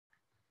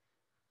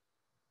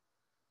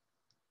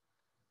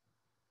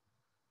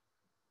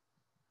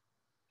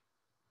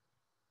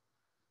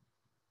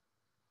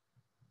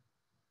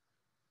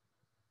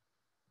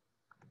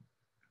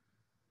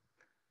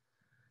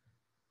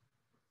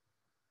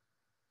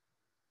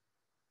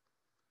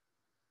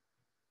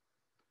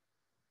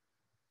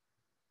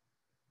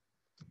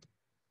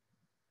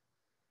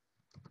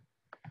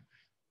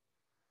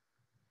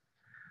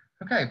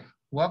Okay,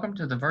 welcome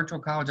to the virtual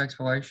college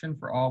exploration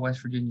for all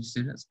West Virginia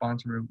students,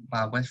 sponsored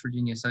by West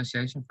Virginia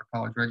Association for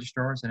College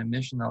Registrars and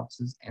Admission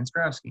Offices and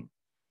Strouski.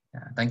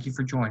 Thank you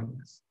for joining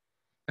us.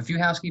 A few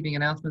housekeeping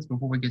announcements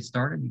before we get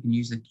started. You can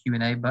use the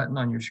Q&A button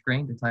on your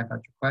screen to type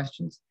out your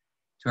questions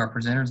to our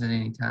presenters at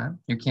any time.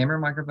 Your camera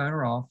and microphone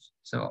are off,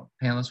 so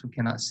panelists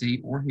cannot see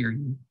or hear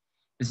you.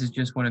 This is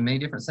just one of many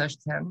different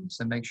sessions happening,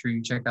 so make sure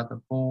you check out the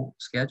full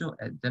schedule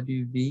at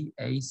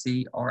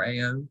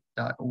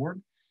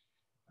WVACRAO.org.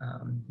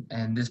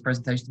 And this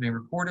presentation is being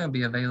recorded and will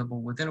be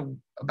available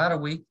within about a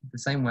week at the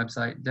same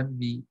website,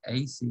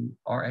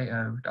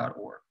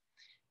 WVACRAO.org.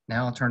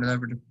 Now I'll turn it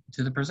over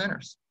to the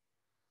presenters.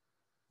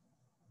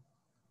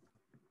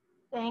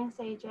 Thanks,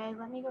 AJ.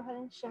 Let me go ahead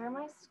and share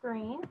my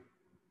screen.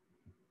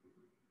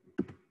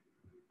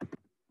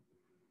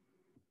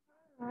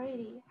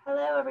 Alrighty.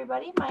 Hello,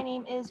 everybody. My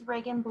name is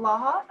Reagan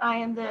Blaha. I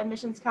am the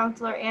admissions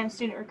counselor and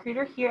student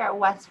recruiter here at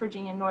West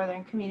Virginia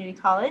Northern Community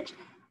College.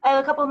 I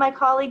have a couple of my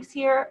colleagues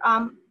here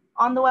on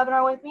the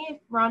webinar with me.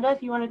 Rhonda,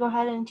 if you want to go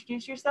ahead and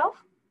introduce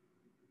yourself.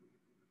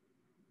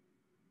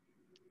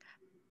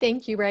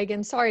 Thank you,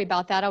 Reagan. Sorry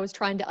about that. I was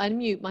trying to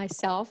unmute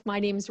myself. My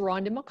name is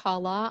Rhonda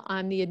McCullough.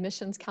 I'm the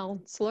admissions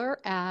counselor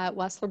at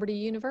West Liberty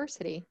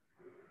University.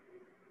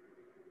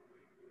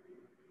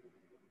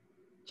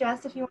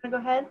 Jess, if you want to go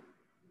ahead.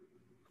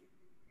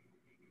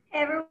 Hey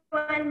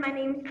everyone, my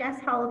name is Jess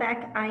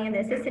Hollaback. I am the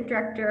Assistant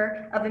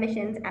Director of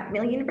Admissions at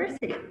Wheeling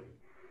University.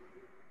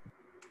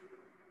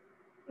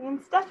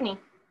 And Stephanie.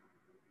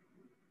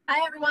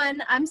 Hi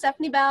everyone, I'm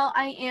Stephanie Bell.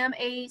 I am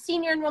a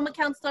Senior Enrollment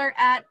Counselor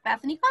at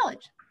Bethany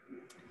College.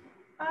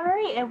 All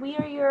right, and we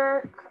are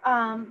your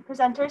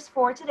presenters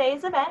for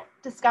today's event,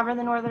 Discover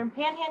the Northern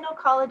Panhandle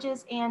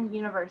Colleges and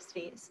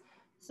Universities.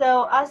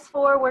 So us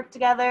four work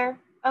together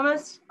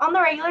almost on the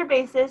regular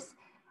basis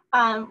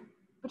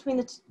between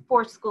the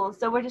four schools.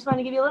 So we're just want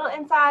to give you a little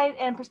insight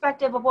and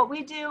perspective of what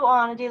we do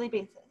on a daily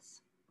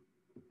basis.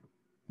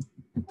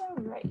 All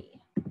righty.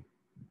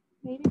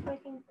 Maybe if I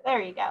can, there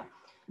you go.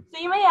 So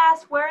you may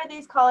ask, where are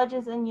these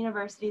colleges and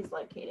universities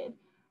located?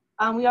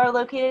 We are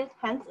located,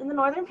 hence, in the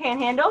Northern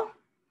Panhandle.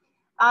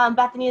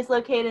 Bethany is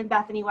located in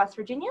Bethany, West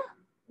Virginia.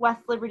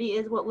 West Liberty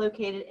is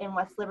located in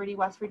West Liberty,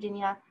 West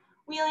Virginia.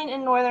 Wheeling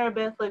and Northern are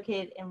both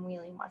located in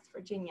Wheeling, West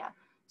Virginia.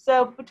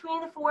 So between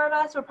the four of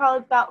us, we're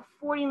probably about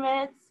 40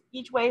 minutes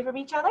each way from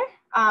each other.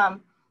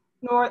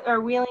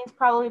 Wheeling's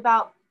probably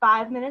about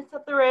 5 minutes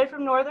up the road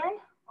from Northern.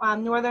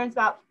 Northern's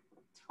about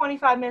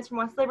 25 minutes from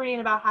West Liberty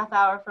and about half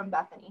hour from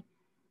Bethany.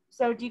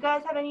 So do you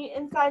guys have any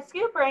inside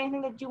scoop or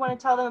anything that you want to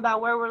tell them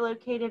about where we're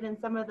located and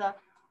some of the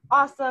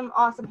awesome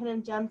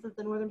hidden gems of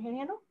the Northern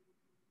Panhandle?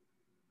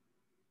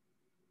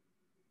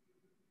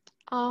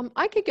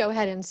 I could go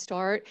ahead and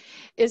start.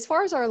 As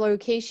far as our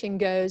location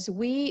goes,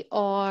 we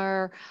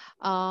are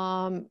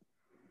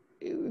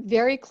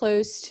very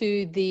close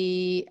to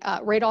the,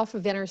 right off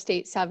of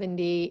Interstate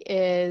 70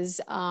 is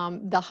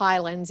the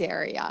Highlands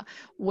area,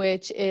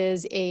 which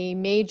is a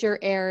major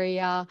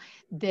area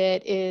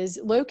that is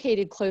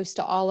located close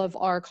to all of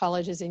our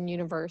colleges and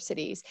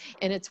universities.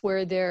 And it's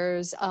where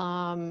there's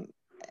an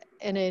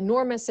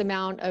enormous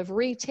amount of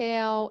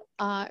retail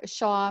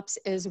shops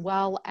as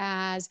well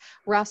as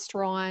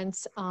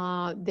restaurants.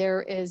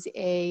 There is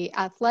a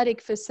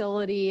athletic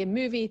facility, a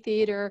movie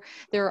theater.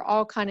 There are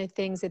all kind of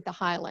things at the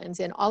Highlands,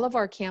 and all of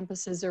our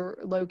campuses are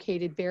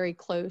located very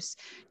close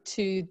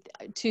to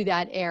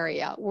that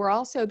area. We're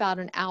also about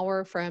an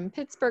hour from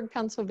Pittsburgh,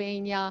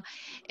 Pennsylvania,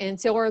 and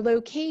so our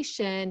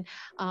location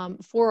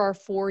for our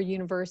four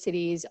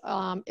universities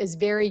is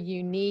very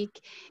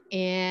unique,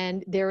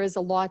 and there is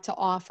a lot to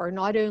offer,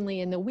 not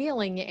only in the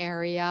Wheeling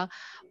area,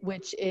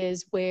 which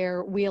is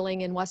where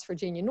Wheeling and West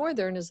Virginia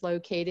Northern is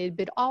located,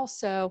 but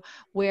also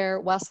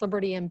where West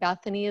Liberty and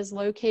Bethany is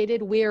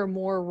located. We are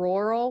more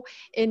rural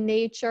in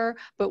nature,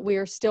 but we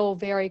are still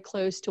very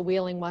close to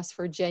Wheeling, West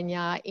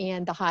Virginia,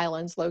 and the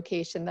Highlands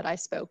location that I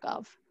spoke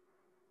of.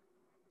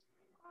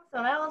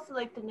 Awesome. I'd also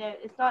like to note,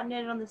 it's not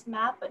noted on this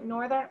map, but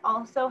Northern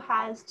also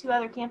has two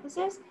other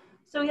campuses.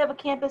 So we have a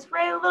campus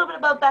right a little bit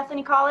above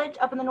Bethany College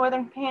up in the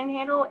Northern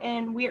Panhandle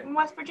in Weirton,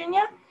 West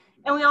Virginia.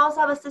 And we also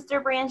have a sister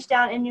branch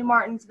down in New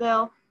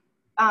Martinsville,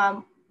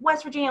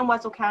 West Virginia and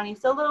Wetzel County,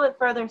 so a little bit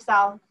further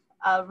south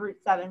of Route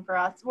 7 for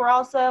us. We're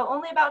also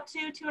only about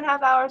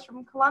 2.5 hours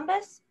from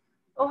Columbus,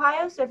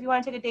 Ohio, so if you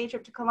want to take a day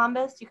trip to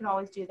Columbus, you can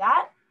always do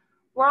that.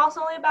 We're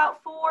also only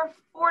about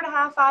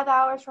 4.5, 5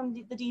 hours from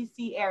the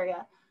DC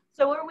area.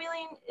 So where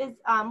Wheeling is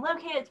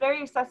located, it's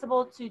very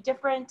accessible to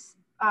different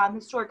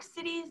historic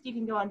cities. You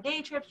can go on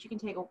day trips, you can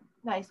take a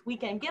nice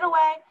weekend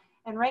getaway,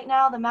 and right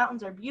now the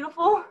mountains are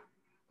beautiful.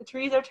 The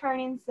trees are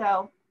turning,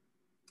 so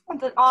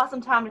it's an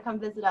awesome time to come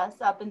visit us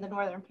up in the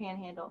Northern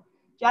Panhandle.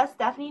 Jess,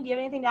 Stephanie, do you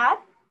have anything to add?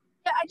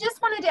 Yeah, I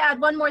just wanted to add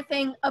one more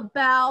thing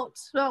about,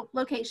 well,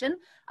 location.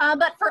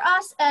 But for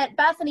us at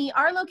Bethany,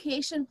 our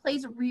location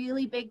plays a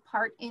really big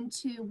part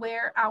into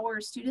where our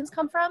students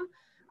come from.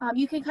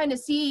 you can kind of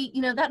see,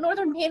 that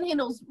Northern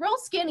Panhandle's real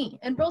skinny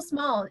and real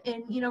small.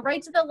 And,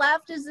 right to the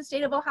left is the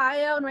state of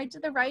Ohio and right to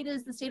the right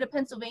is the state of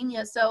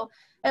Pennsylvania. So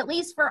at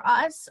least for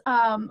us,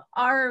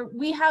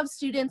 we have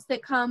students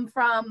that come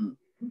from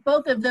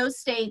both of those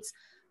states,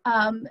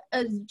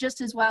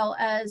 just as well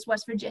as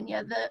West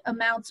Virginia. The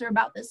amounts are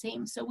about the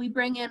same. So we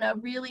bring in a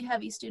really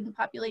heavy student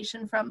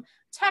population from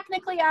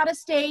technically out of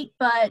state,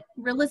 but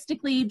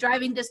realistically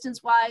driving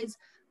distance wise,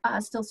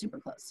 still super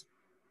close.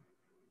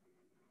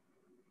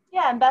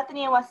 Yeah, and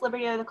Bethany and West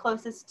Liberty are the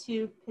closest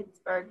to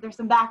Pittsburgh. There's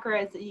some back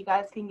roads that you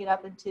guys can get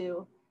up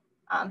into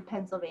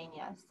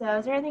Pennsylvania. So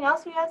is there anything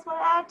else you guys want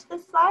to add to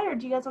this slide, or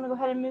do you guys want to go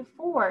ahead and move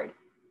forward?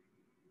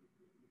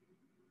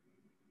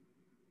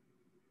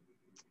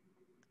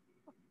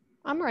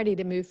 I'm ready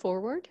to move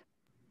forward.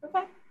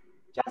 Okay.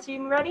 Jess, are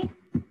you ready?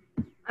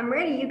 I'm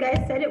ready. You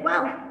guys said it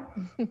well.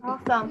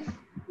 Awesome.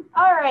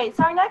 All right,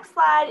 so our next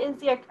slide is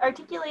the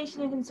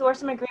articulation and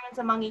consortium agreements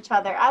among each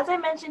other. As I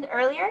mentioned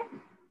earlier,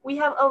 we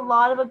have a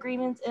lot of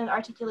agreements and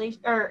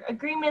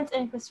agreements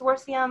and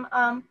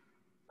consortium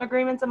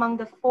agreements among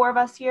the four of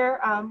us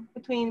here,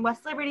 between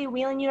West Liberty,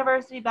 Wheeling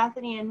University,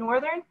 Bethany, and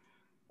Northern.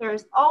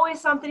 There's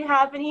always something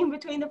happening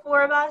between the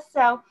four of us,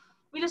 so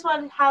we just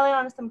wanted to highlight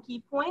on some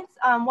key points.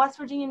 West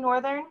Virginia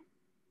Northern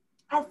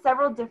has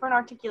several different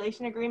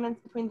articulation agreements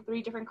between the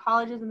three different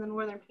colleges in the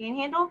Northern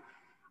Panhandle.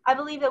 I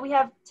believe that we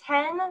have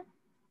 10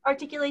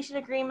 articulation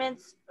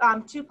agreements,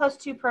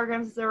 2+2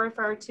 programs as they're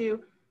referred to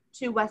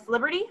West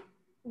Liberty.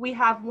 We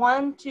have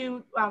one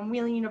to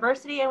Wheeling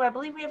University, and I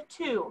believe we have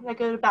two that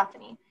go to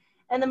Bethany.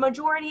 And the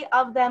majority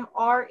of them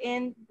are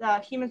in the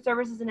human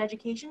services and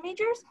education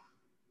majors.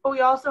 But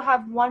we also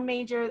have one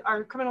major,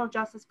 our criminal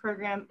justice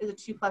program is a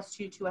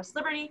 2+2 to West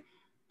Liberty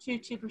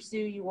to pursue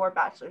your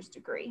bachelor's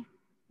degree.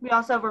 We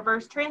also have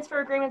reverse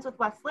transfer agreements with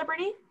West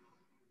Liberty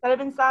that have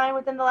been signed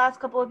within the last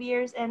couple of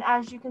years. And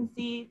as you can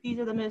see, these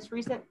are the most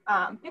recent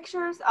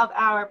pictures of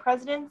our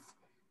presidents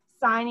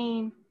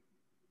signing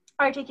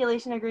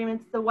articulation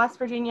agreements. The West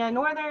Virginia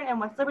Northern and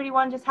West Liberty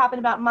one just happened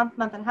about a month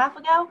and a half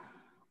ago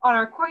on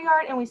our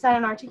courtyard, and we signed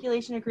an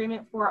articulation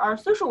agreement for our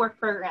social work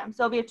program.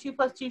 So it'll be a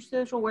 2+2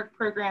 social work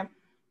program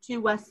to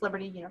West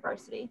Liberty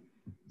University.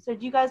 So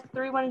do you guys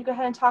three want to go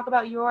ahead and talk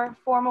about your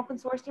formal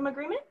consortium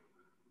agreement?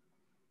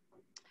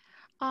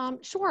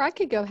 Sure, I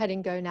could go ahead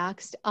and go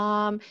next.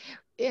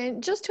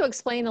 And just to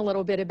explain a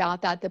little bit about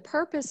that, the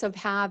purpose of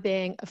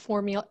having a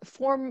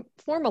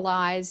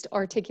formalized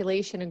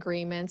articulation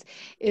agreements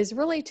is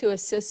really to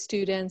assist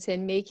students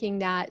in making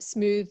that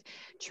smooth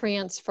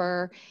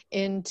transfer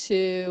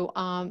into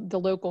the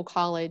local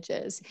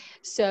colleges.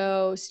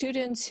 So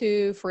students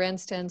who, for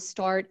instance,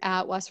 start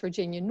at West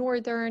Virginia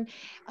Northern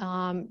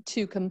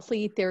to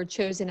complete their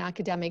chosen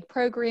academic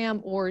program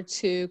or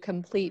to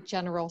complete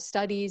general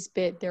studies,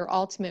 but their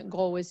ultimate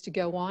goal is to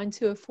go on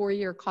to a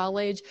four-year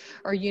college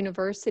or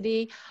university.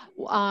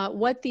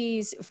 What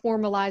these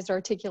formalized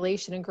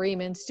articulation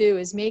agreements do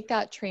is make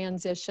that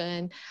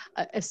transition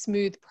a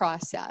smooth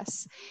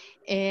process.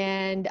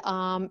 And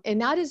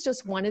that is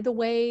just one of the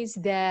ways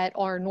that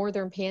our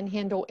Northern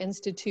Panhandle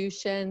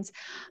institutions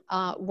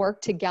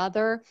work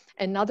together.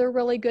 Another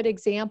really good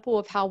example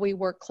of how we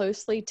work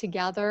closely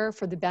together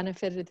for the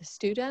benefit of the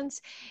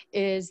students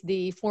is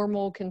the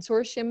formal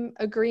consortium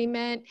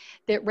agreement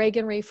that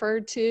Reagan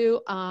referred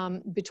to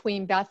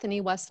between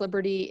Bethany, West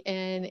Liberty,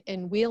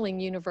 and Wheeling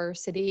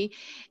University.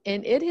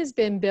 And it has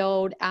been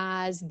billed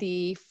as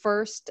the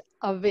first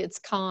of its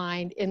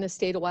kind in the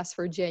state of West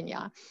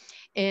Virginia.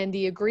 And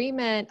the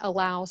agreement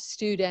allows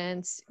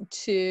students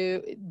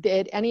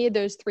at any of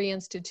those three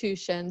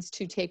institutions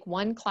to take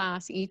one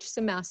class each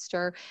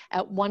semester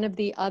at one of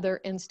the other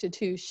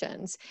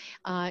institutions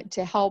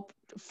to help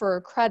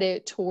for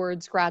credit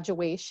towards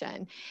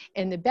graduation.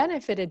 And the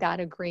benefit of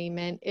that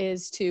agreement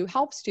is to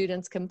help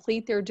students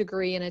complete their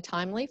degree in a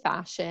timely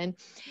fashion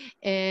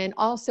and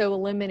also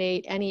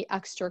eliminate any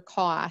extra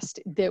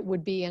cost that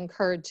would be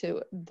incurred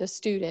to the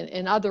student.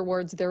 In other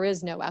words, there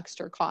is no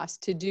extra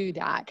cost to do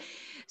that.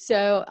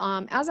 So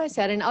as I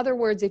said, in other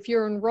words, if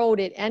you're enrolled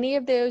at any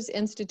of those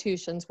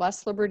institutions,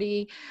 West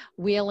Liberty,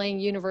 Wheeling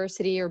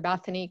University, or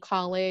Bethany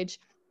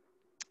College,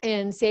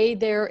 and say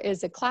there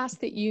is a class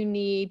that you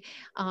need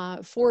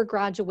for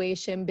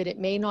graduation, but it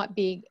may not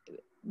be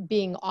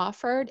being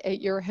offered at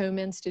your home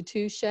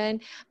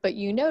institution, but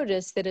you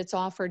notice that it's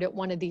offered at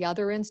one of the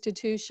other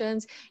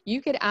institutions,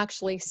 you could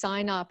actually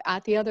sign up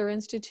at the other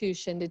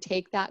institution to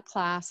take that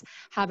class,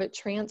 have it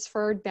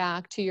transferred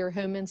back to your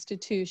home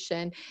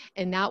institution,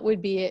 and that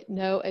would be at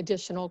no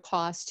additional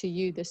cost to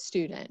you, the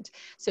student.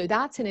 So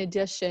that's in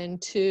addition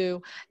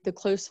to the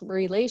close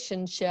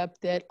relationship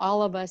that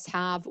all of us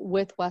have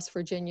with West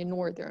Virginia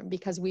Northern,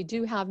 because we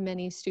do have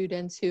many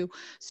students who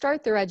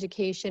start their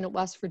education at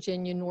West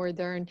Virginia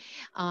Northern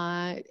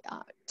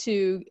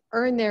to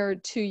earn their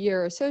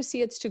two-year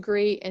associate's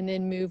degree and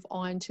then move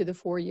on to the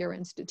four-year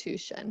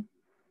institution.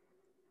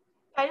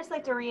 I just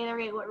like to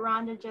reiterate what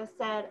Rhonda just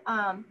said.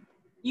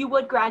 You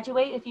would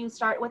graduate if you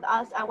start with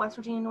us at West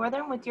Virginia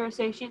Northern with your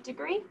associate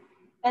degree.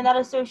 And that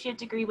associate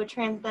degree would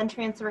then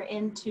transfer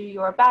into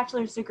your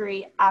bachelor's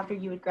degree after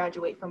you would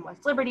graduate from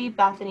West Liberty,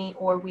 Bethany,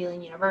 or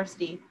Wheeling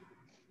University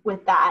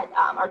with that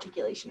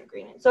articulation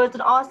agreement. So it's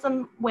an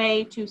awesome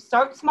way to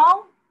start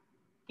small,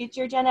 get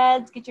your gen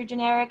eds, get your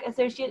generic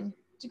associate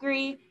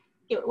degree,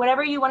 get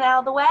whatever you want out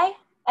of the way.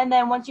 And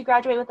then once you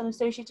graduate with an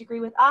associate degree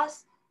with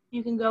us,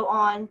 you can go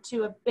on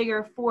to a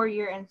bigger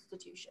 4-year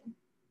institution.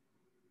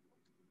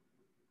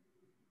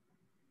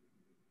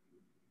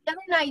 The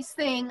other nice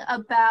thing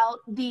about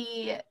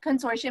the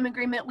consortium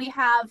agreement, we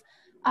have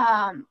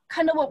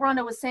kind of what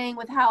Rhonda was saying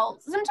with how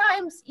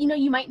sometimes, you know,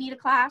 you might need a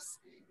class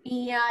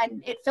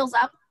and it fills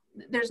up.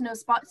 There's no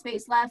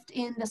space left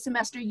in the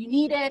semester you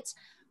need it,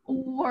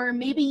 or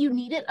maybe you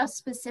need it a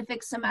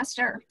specific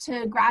semester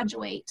to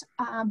graduate,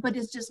 but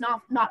it's just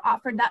not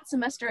offered that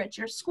semester at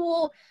your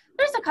school.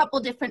 There's a couple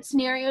different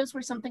scenarios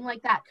where something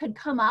like that could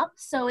come up.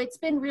 So it's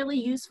been really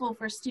useful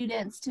for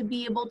students to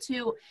be able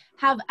to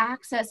have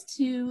access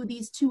to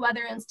these 2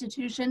 other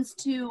institutions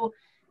to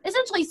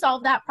essentially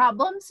solve that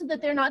problem so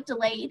that they're not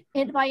delayed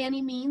by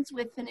any means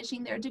with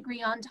finishing their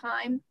degree on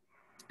time,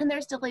 and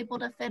they're still able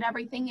to fit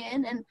everything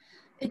in. And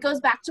it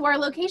goes back to our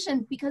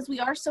location because we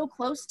are so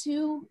close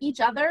to each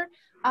other.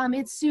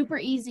 It's super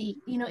easy.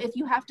 You know, if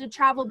you have to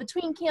travel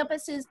between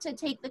campuses to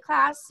take the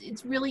class,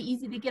 it's really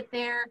easy to get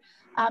there.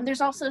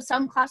 There's also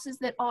some classes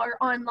that are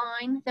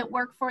online that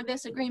work for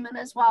this agreement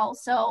as well.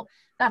 So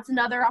that's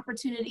another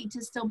opportunity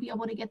to still be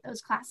able to get those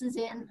classes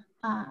in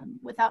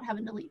without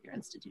having to leave your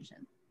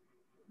institution.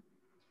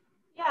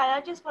 Yeah, and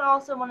I just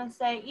also want to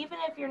say, even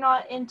if you're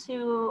not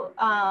into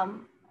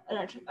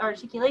an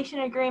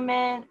articulation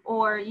agreement,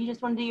 or you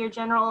just want to do your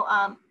general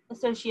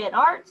associate in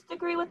arts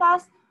degree with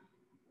us,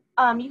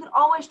 you can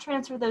always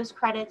transfer those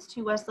credits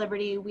to West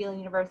Liberty, Wheeling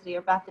University,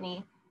 or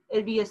Bethany.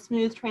 It'd be a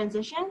smooth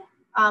transition,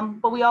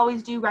 but we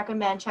always do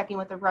recommend checking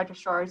with the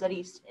registrars at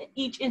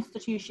each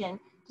institution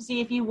to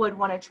see if you would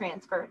want to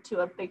transfer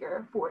to a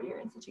bigger 4-year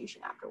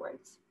institution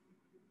afterwards.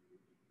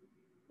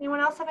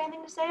 Anyone else have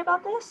anything to say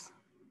about this?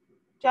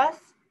 Jess,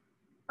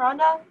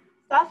 Rhonda,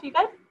 Steph, you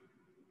good?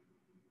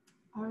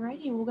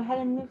 Alrighty, we'll go ahead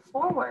and move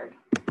forward.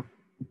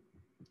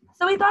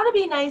 So we thought it'd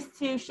be nice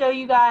to show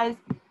you guys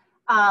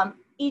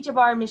each of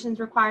our admissions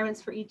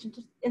requirements for each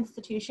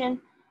institution.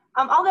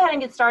 I'll go ahead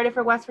and get started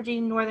for West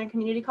Virginia Northern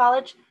Community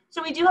College.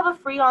 So we do have a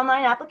free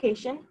online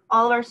application.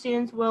 All of our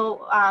students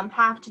will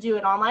have to do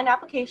an online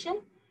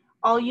application.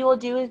 All you will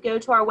do is go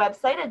to our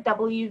website at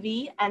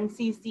wvncc.edu,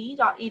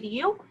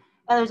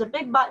 and there's a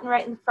big button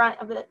right in front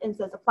of it and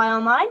says apply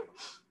online.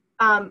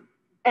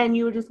 And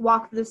you would just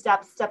walk through the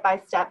steps step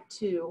by step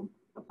to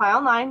apply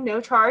online, no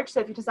charge. So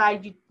if you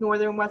decide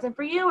Northern wasn't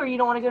for you or you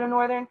don't want to go to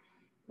Northern,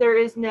 there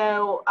is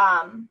no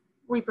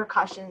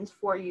repercussions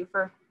for you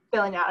for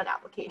filling out an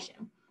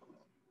application.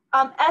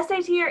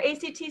 SAT or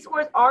ACT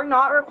scores are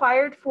not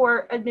required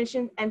for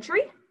admission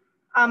entry.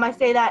 I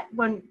say that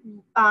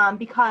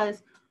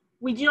because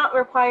we do not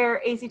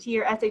require ACT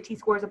or SAT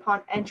scores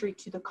upon entry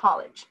to the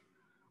college.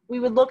 We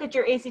would look at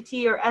your ACT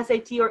or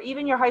SAT or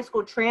even your high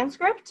school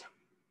transcript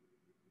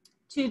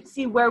to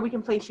see where we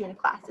can place you in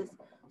classes.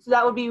 So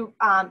that would be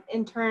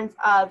in terms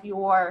of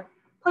your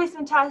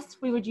placement tests,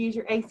 we would use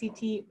your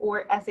ACT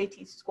or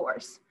SAT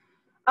scores.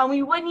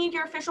 We would need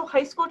your official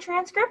high school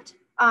transcript.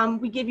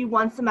 We give you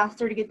 1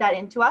 semester to get that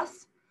into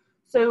us.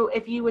 So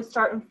if you would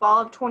start in fall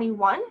of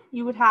 21,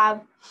 you would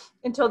have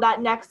until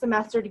that next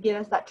semester to get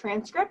us that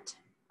transcript.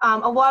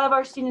 A lot of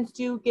our students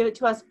do give it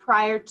to us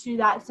prior to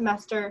that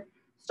semester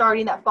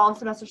starting, that fall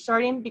semester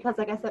starting, because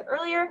like I said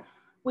earlier,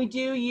 we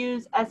do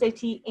use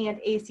SAT and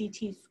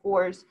ACT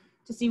scores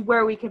to see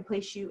where we can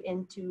place you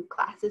into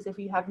classes if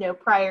you have no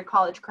prior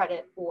college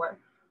credit or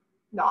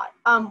not.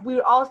 We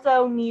would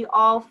also need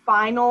all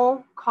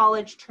final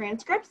college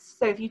transcripts.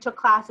 So if you took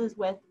classes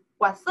with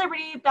West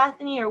Liberty,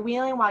 Bethany, or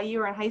Wheeling while you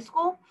were in high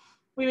school,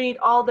 we would need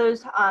all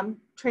those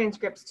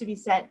transcripts to be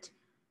sent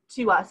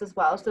to us as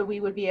well. So we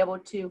would be able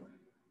to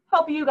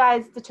help you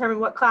guys determine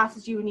what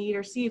classes you would need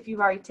or see if you've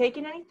already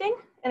taken anything.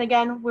 And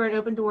again, we're an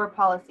open door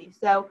policy.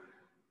 So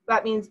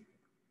that means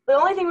the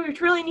only thing we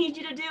truly need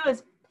you to do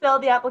is fill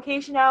the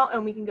application out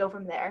and we can go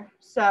from there.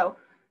 So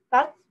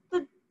that's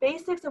the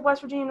basics of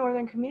West Virginia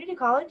Northern Community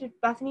College.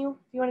 Bethany, if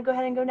you want to go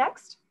ahead and go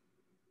next.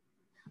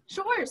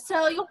 Sure.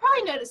 So you'll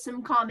probably notice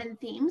some common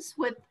themes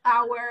with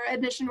our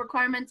admission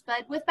requirements,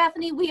 but with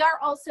Bethany, we are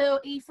also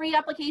a free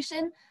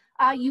application.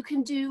 You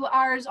can do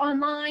ours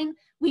online.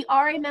 We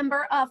are a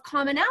member of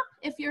Common App.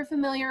 If you're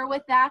familiar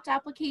with that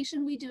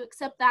application, we do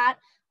accept that.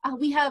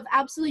 We have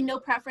absolutely no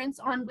preference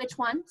on which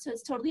one, so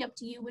it's totally up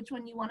to you which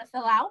one you want to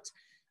fill out.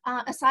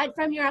 Aside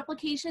from your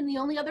application, the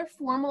only other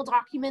formal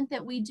document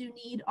that we do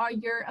need are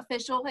your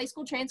official high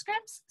school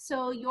transcripts.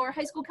 So your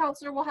high school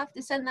counselor will have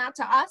to send that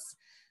to us.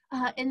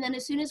 And then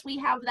as soon as we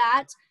have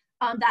that,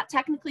 that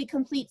technically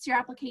completes your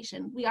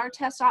application. We are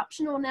test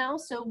optional now,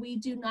 so we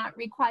do not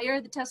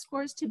require the test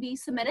scores to be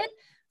submitted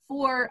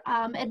for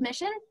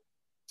admission.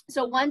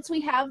 So once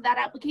we have that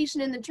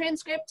application in the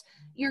transcript,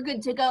 you're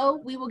good to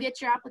go. We will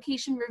get your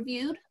application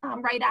reviewed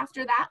right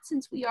after that,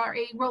 since we are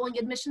a rolling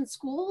admission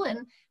school,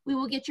 and we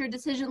will get your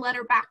decision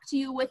letter back to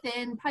you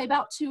within probably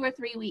about 2 or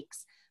 3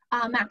 weeks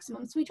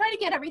maximum. So we try to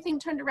get everything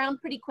turned around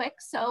pretty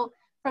quick. So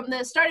from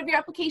the start of your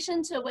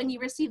application to when you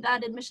receive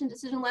that admission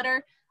decision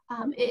letter,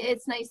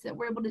 it's nice that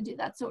we're able to do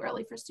that so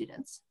early for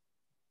students.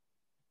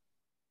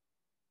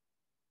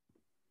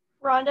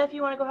 Rhonda, if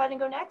you want to go ahead and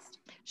go next.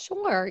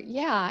 Sure,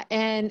 yeah.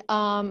 And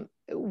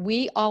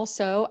we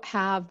also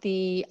have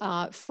the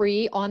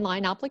free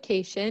online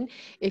application.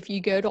 If you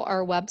go to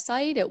our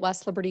website at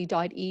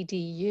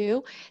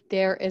westliberty.edu,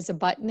 there is a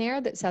button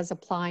there that says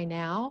apply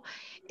now.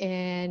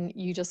 And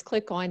you just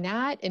click on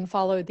that and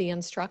follow the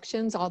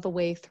instructions all the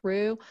way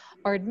through.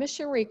 Our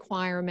admission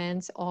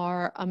requirements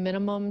are a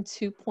minimum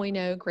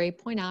 2.0 grade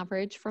point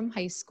average from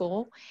high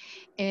school.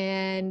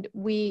 And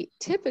we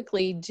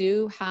typically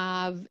do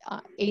have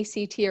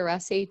ACT or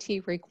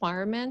SAT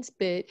requirements,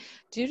 but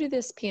due to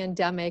this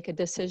pandemic, a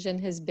decision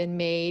has been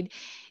made,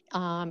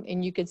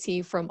 and you could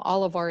see from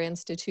all of our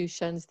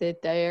institutions that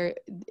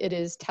it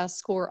is test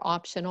score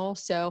optional.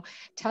 So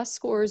test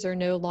scores are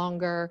no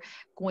longer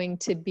going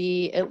to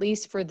be, at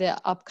least for the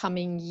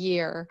upcoming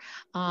year,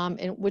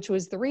 and which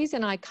was the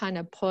reason I kind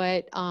of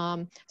put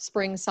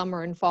spring,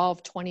 summer, and fall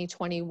of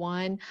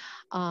 2021.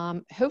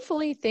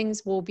 Hopefully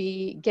things will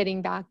be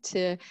getting back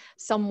to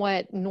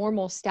somewhat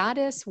normal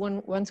status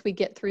once we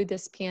get through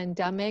this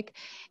pandemic,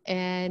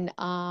 and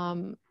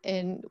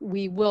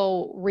we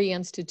will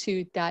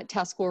reinstitute that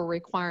test score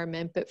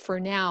requirement. But for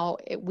now,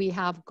 we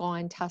have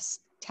gone test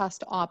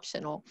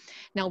optional.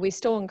 Now, we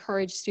still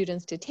encourage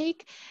students to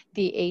take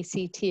the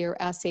ACT or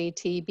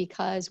SAT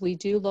because we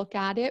do look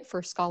at it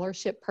for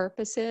scholarship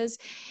purposes,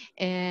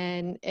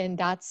 and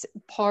that's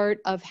part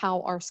of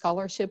how our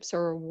scholarships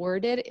are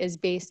awarded, is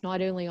based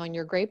not only on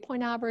your grade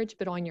point average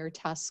but on your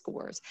test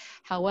scores.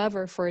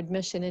 However, for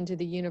admission into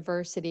the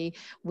university,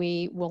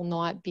 we will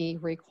not be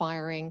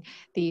requiring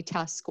the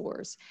test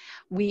scores.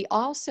 We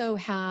also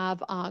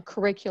have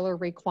curricular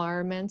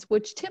requirements,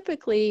 which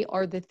typically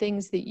are the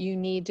things that you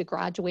need to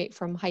graduate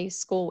from high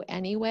school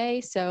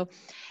anyway. So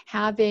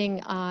having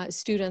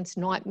students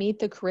not meet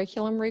the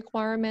curriculum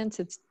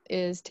requirements,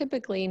 is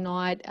typically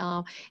not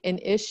an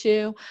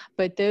issue,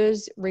 but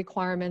those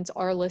requirements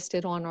are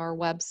listed on our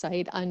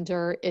website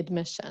under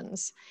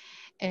admissions.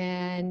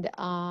 And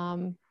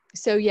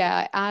so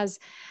yeah, as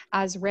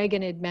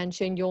Reagan had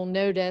mentioned, you'll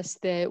notice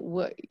that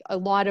a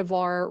lot of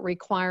our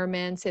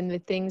requirements and the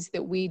things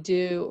that we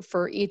do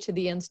for each of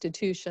the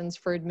institutions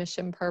for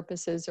admission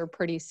purposes are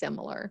pretty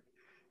similar.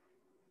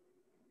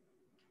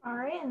 All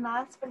right, and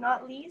last but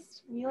not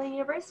least, Wheeling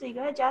University.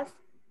 Go ahead, Jess.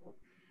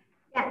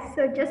 Yes,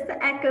 so just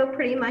to echo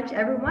pretty much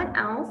everyone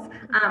else,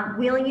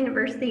 Wheeling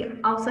University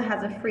also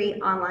has a free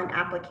online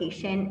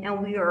application,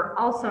 and we are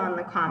also on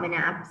the Common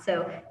App.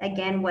 So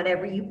again,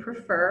 whatever you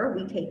prefer,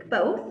 we take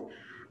both.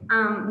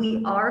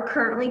 We are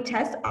currently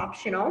test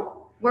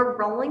optional. We're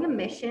rolling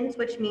admissions,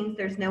 which means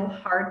there's no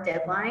hard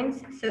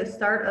deadlines. So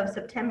start of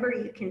September,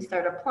 you can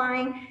start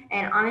applying,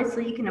 and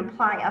honestly, you can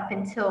apply up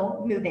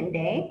until move-in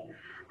day.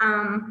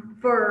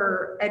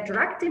 For a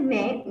direct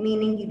admit,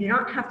 meaning you do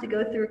not have to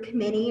go through a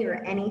committee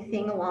or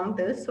anything along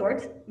those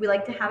sorts, we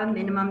like to have a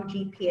minimum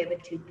GPA of a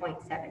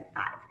 2.75.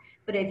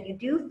 But if you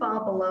do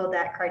fall below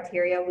that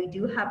criteria, we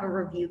do have a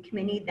review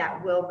committee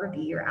that will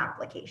review your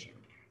application.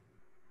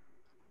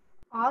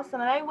 Awesome.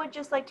 And I would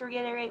just like to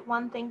reiterate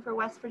one thing for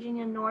West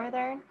Virginia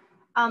Northern.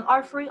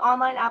 Our free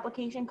online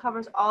application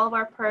covers all of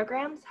our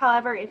programs.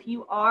 However, if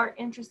you are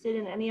interested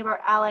in any of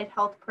our allied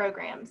health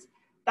programs,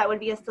 that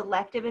would be a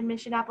selective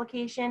admission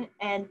application.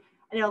 And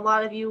I know a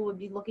lot of you would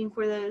be looking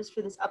for those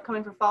for this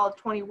upcoming for fall of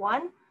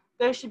 21.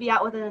 Those should be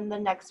out within the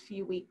next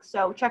few weeks.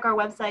 So check our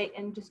website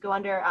and just go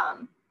under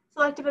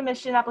selective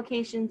admission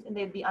applications, and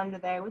they'd be under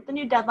there with the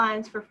new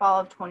deadlines for fall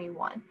of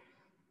 21.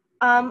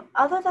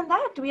 Other than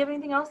that, do we have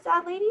anything else to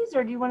add, ladies,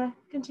 or do you want to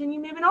continue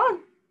moving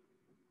on?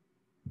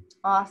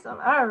 Awesome.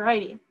 All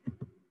righty.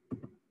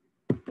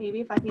 Maybe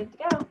if I can get to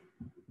go.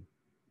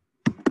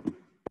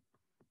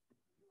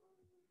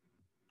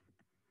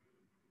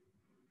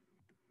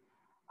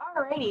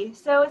 Alrighty,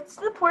 so it's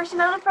the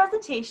portion of the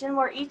presentation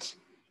where each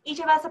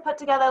of us have put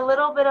together a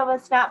little bit of a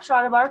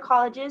snapshot of our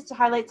colleges to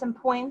highlight some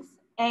points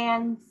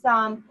and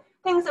some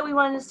things that we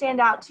wanted to stand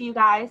out to you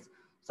guys.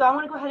 So I'm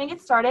going to go ahead and get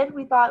started.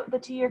 We thought the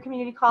two-year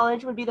community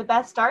college would be the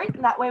best start,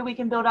 and that way we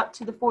can build up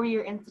to the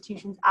four-year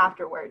institutions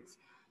afterwards.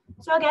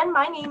 So again,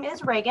 my name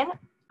is Reagan.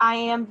 I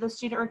am the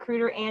student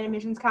recruiter and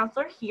admissions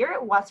counselor here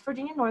at West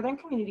Virginia Northern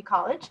Community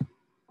College.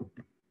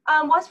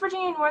 West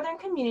Virginia Northern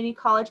Community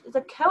College is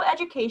a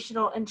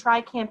co-educational and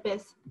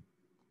tri-campus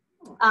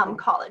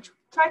college.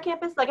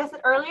 Tri-campus, like I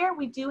said earlier,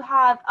 we do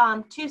have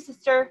two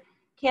sister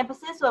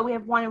campuses. So we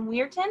have one in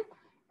Weirton,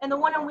 and the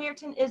one in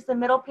Weirton is the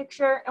middle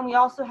picture, and we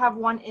also have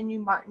one in New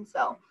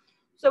Martinsville.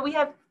 So we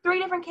have 3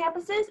 different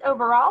campuses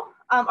overall.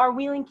 Our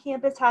Wheeling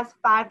campus has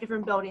 5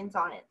 different buildings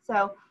on it.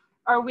 So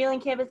our Wheeling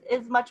campus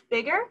is much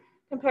bigger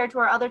compared to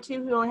our other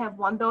 2 who only have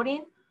 1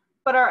 building,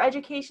 but our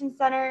education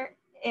center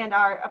and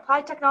our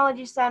Applied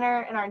Technology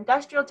Center and our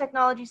Industrial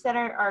Technology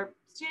Center, our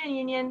Student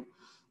Union,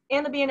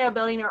 and the B&O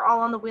building are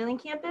all on the Wheeling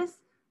campus.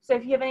 So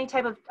if you have any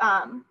type of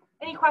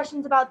any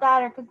questions about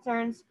that or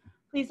concerns,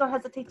 please don't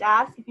hesitate to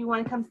ask. If you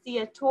want to come see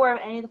a tour of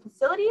any of the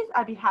facilities,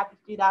 I'd be happy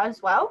to do that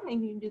as well.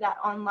 And you can do that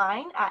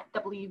online at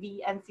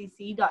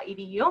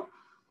wvncc.edu.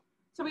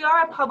 So we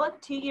are a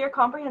public 2-year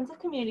comprehensive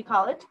community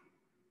college.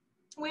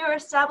 We were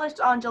established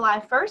on July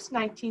 1st,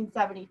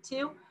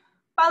 1972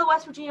 by the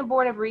West Virginia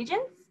Board of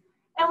Regents.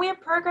 And we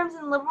have programs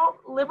in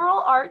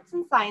liberal arts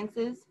and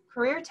sciences,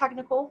 career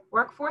technical,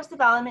 workforce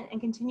development, and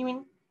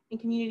continuing in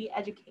community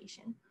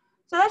education.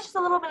 So that's just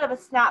a little bit of a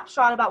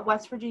snapshot about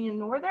West Virginia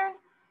Northern.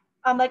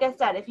 Like I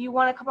said, if you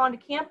want to come onto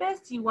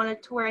campus, you want to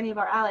tour any of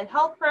our allied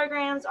health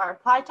programs, our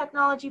applied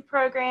technology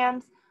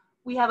programs,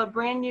 we have a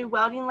brand new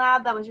welding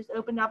lab that was just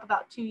opened up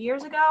about 2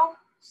 years ago.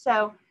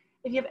 So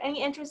if you have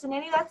any interest in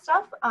any of that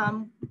stuff,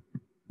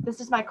 this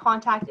is my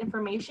contact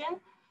information.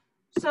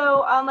 So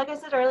like I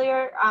said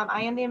earlier,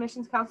 I am the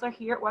admissions counselor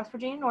here at West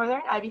Virginia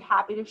Northern. I'd be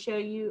happy to show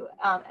you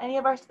any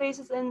of our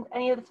spaces in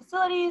any of the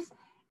facilities.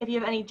 If you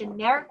have any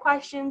generic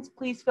questions,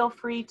 please feel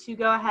free to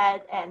go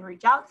ahead and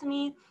reach out to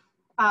me.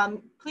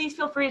 Please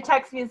feel free to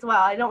text me as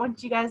well. I don't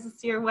want you guys to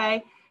steer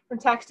away from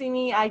texting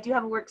me. I do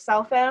have a work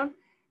cell phone.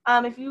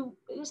 If you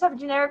just have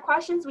generic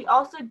questions, we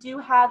also do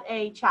have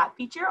a chat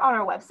feature on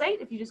our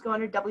website. If you just go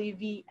under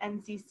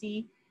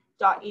wvncc.edu,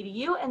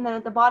 and then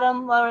at the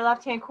bottom lower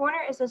left-hand corner,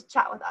 it says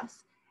chat with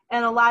us.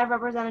 And a live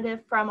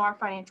representative from our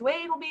financial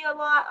aid will be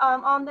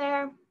on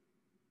there.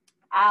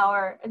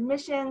 Our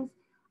admissions,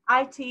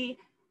 IT,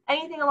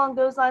 anything along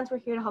those lines, we're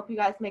here to help you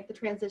guys make the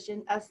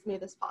transition as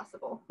smooth as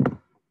possible.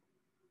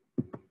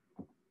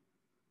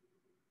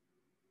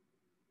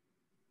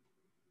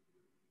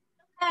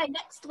 Okay,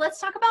 next, let's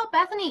talk about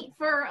Bethany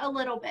for a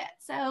little bit.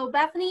 So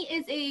Bethany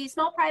is a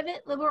small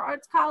private liberal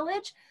arts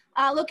college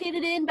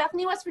located in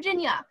Bethany, West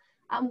Virginia.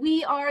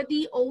 We are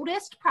the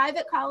oldest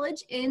private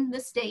college in the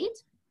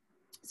state.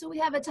 So we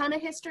have a ton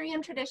of history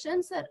and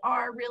traditions that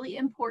are really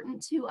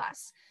important to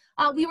us.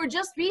 We were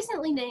just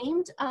recently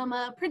named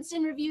a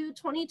Princeton Review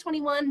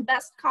 2021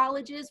 Best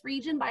Colleges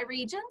region by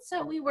region.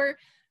 So we were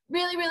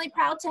really, really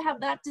proud to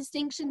have that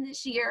distinction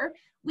this year.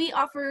 We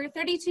offer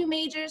 32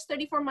 majors,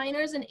 34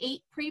 minors, and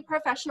 8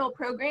 pre-professional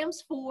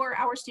programs for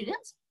our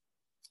students.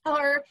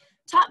 Our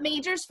top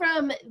majors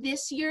from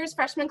this year's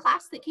freshman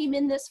class that came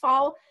in this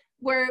fall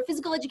were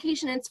physical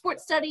education and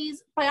sports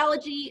studies,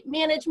 biology,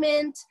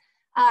 management,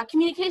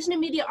 communication and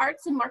media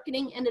arts, and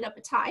marketing ended up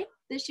a tie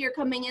this year,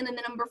 coming in the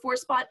number 4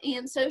 spot,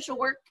 and social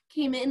work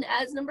came in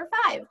as number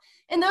 5.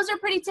 And those are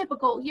pretty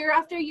typical. Year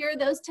after year,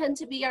 those tend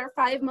to be our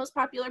 5 most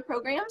popular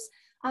programs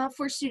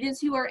for students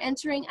who are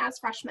entering as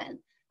freshmen.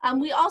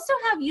 We also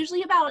have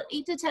usually about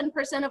 8 to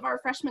 10% of our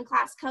freshman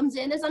class comes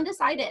in as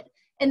undecided,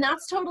 and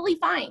that's totally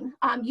fine.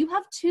 You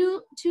have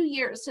two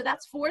years, so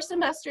that's 4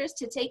 semesters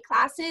to take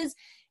classes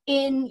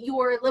in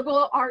your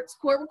liberal arts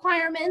core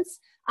requirements,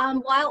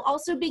 while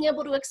also being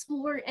able to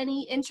explore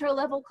any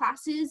intro-level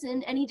classes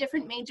and any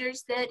different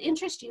majors that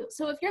interest you.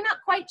 So if you're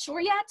not quite sure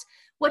yet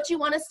what you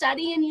want to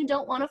study and you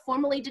don't want to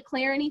formally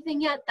declare anything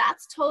yet,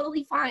 that's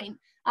totally fine.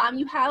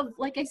 You have,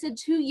 like I said,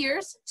 2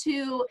 years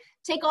to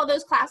take all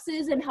those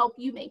classes and help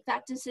you make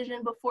that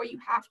decision before you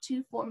have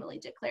to formally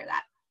declare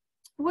that.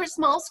 We're a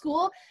small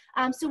school,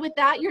 so with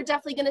that, you're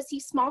definitely going to see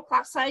small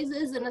class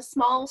sizes and a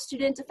small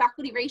student to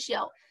faculty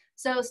ratio.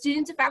 So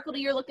student to faculty,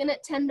 you're looking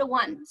at 10 to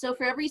 1. So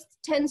for every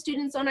 10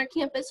 students on our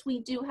campus, we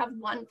do have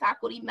 1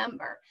 faculty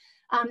member.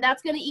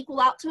 That's going to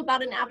equal out to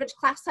about an average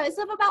class size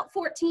of about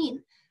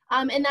 14.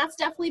 And that's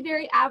definitely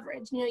very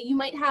average. You know, you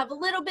might have a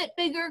little bit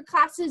bigger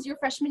classes your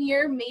freshman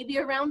year, maybe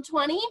around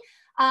 20.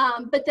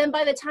 But then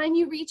by the time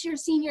you reach your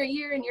senior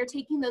year and you're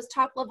taking those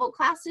top level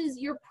classes,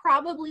 you're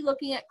probably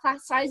looking at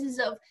class sizes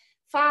of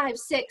 5,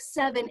 6,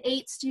 7,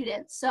 8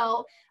 students.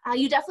 So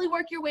you definitely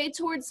work your way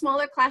towards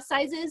smaller class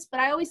sizes, but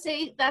I always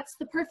say that's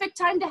the perfect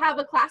time to have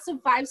a class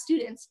of 5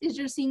 students is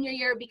your senior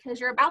year,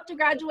 because you're about to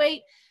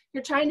graduate,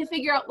 you're trying to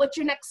figure out what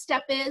your next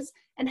step is,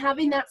 and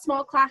having that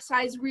small class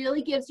size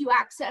really gives you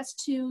access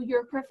to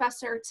your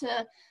professor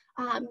to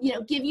you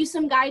know, give you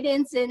some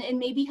guidance and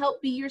maybe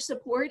help be your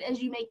support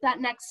as you make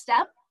that next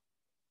step.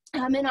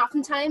 And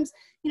oftentimes,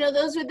 you know,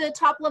 those are the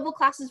top level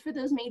classes for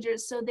those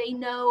majors, so they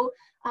know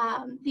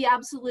the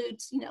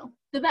absolute, you know,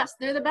 the best.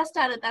 They're the best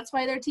at it. That's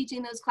why they're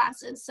teaching those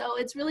classes. So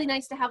it's really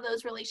nice to have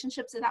those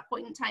relationships at that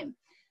point in time.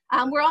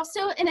 We're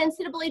also an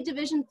NCAA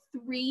Division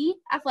III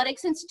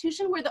athletics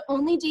institution. We're the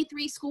only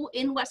D3 school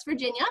in West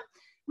Virginia.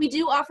 We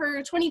do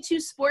offer 22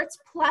 sports,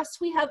 plus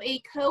we have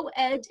a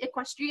co-ed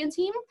equestrian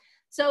team.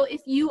 So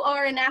if you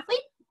are an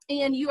athlete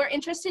and you are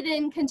interested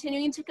in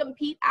continuing to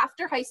compete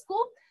after high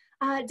school,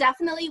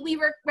 definitely we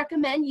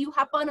recommend you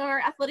hop on our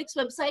athletics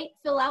website,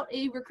 fill out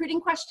a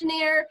recruiting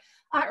questionnaire,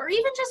 or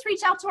even just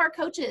reach out to our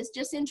coaches.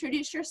 Just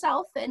introduce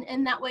yourself,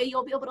 and that way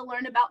you'll be able to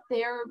learn about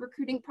their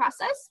recruiting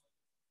process,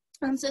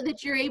 so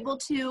that you're able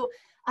to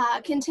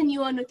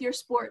continue on with your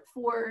sport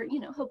for, you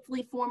know,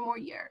 hopefully 4 more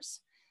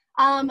years.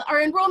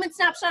 Our enrollment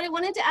snapshot, I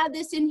wanted to add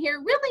this in here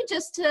really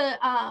just to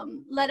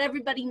let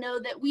everybody know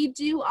that we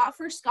do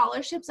offer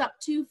scholarships up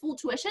to full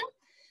tuition.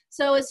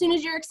 So as soon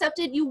as you're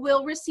accepted, you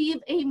will receive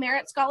a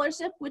merit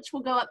scholarship, which will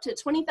go up to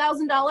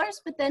 $20,000.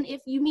 But then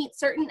if you meet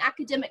certain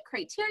academic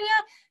criteria,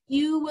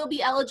 you will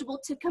be eligible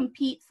to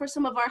compete for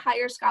some of our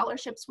higher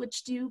scholarships,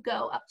 which do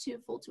go up to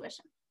full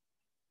tuition.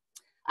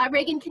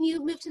 Reagan, can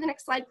you move to the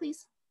next slide,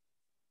 please?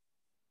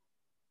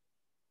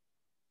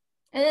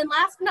 And then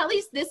last but not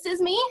least, this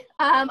is me.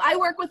 I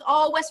work with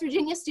all West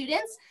Virginia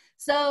students.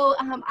 So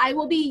I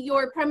will be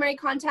your primary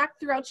contact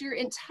throughout your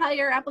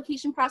entire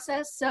application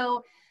process.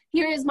 So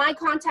here is my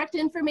contact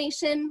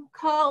information,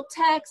 call,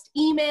 text,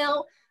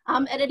 email,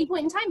 at any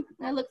point in time.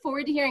 I look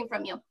forward to hearing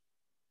from you.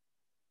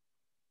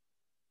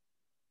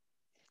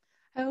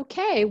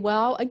 Okay,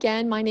 well,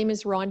 again, my name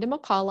is Rhonda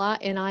McCullough,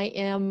 and I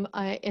am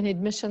an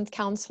admissions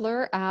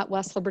counselor at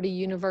West Liberty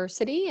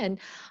University, and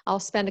I'll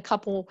spend a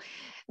couple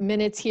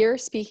minutes here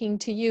speaking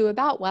to you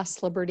about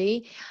West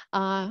Liberty.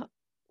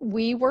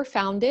 We were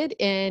founded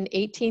in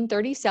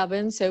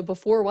 1837, so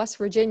before West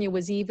Virginia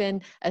was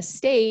even a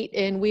state,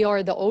 and we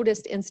are the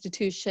oldest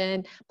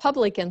institution,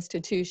 public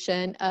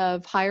institution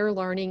of higher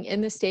learning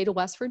in the state of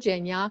West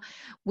Virginia.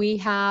 We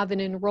have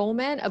an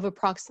enrollment of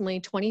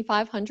approximately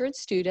 2,500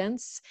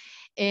 students,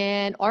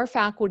 and our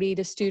faculty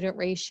to student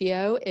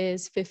ratio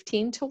is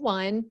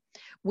 15:1.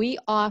 We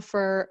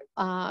offer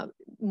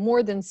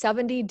more than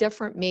 70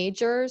 different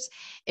majors,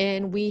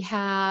 and we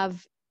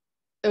have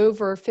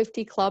over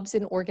 50 clubs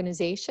and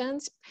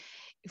organizations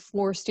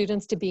for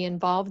students to be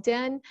involved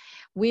in.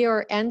 We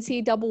are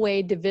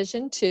NCAA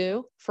Division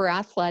II for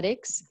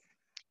athletics.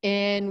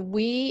 And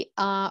we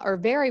are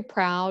very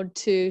proud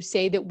to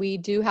say that we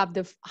do have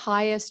the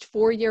highest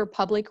four-year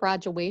public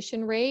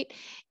graduation rate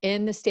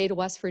in the state of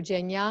West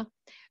Virginia.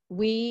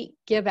 We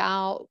give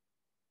out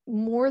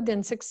more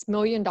than $6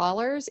 million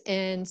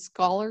in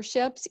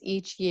scholarships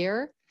each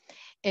year.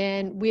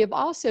 And we have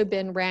also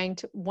been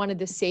ranked one of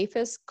the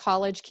safest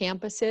college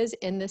campuses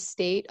in the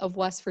state of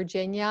West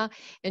Virginia.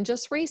 And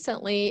just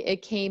recently,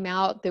 it came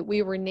out that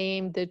we were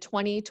named the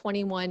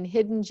 2021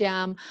 Hidden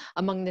Gem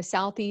among the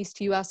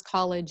Southeast U.S.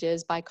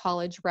 colleges by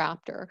College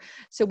Raptor.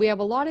 So we have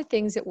a lot of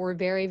things that we're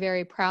very,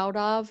 very proud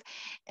of.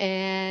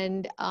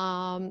 And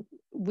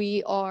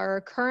we are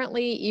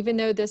currently, even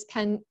though this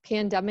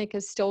pandemic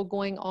is still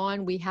going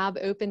on, we have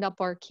opened up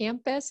our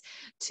campus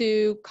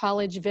to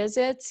college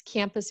visits,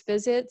 campus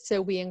visits. So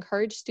we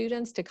encourage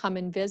students to come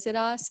and visit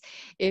us.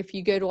 If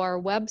you go to our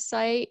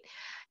website,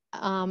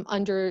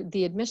 under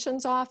the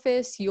admissions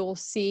office, you'll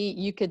see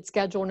you could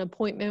schedule an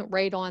appointment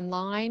right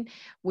online.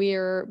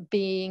 We're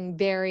being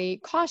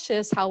very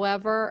cautious,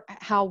 however,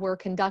 how we're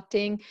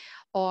conducting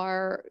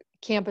our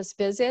campus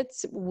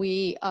visits.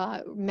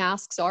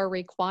 Masks are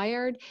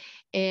required,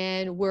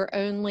 and we're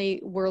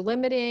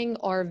limiting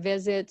our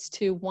visits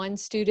to one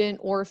student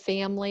or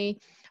family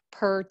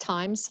per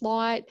time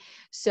slot.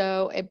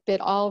 So, but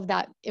all of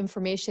that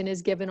information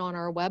is given on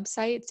our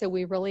website. So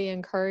we really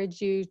encourage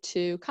you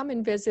to come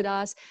and visit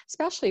us,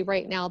 especially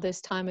right now,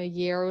 this time of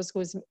year. As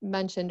was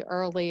mentioned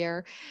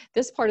earlier,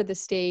 this part of the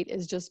state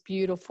is just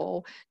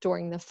beautiful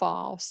during the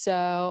fall.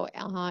 So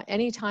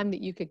anytime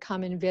that you could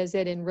come and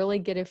visit and really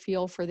get a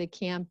feel for the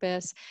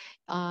campus,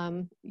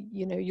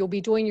 you'll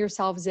be doing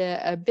yourselves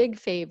a big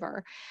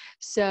favor.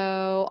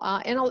 So,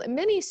 and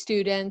many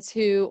students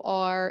who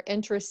are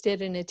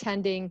interested in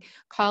attending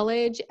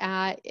college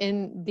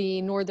in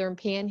the Northern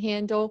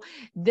Panhandle,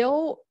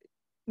 they'll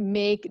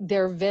make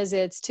their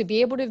visits to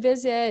be able to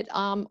visit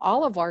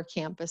all of our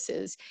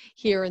campuses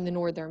here in the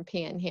Northern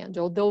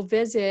Panhandle. They'll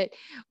visit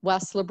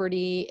West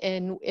Liberty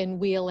and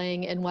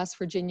Wheeling and West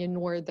Virginia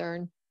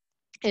Northern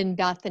in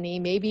Bethany,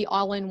 maybe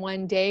all in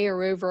one day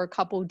or over a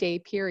couple day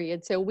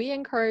period. So we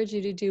encourage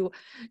you to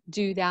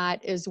do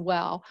that as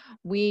well.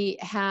 We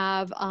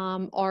have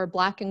our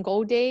Black and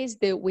Gold days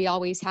that we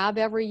always have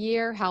every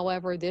year.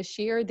 However, this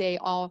year they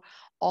are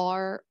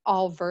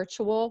all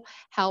virtual.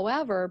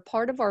 However,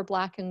 part of our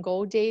Black and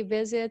Gold Day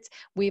visits,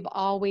 we've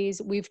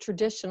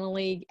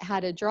traditionally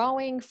had a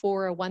drawing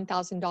for a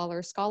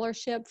 $1,000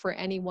 scholarship for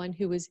anyone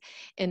who is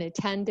in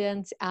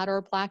attendance at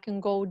our Black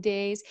and Gold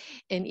Days.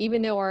 And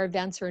even though our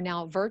events are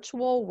now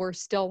virtual, we're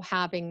still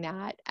having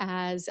that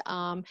as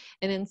an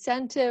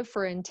incentive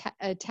for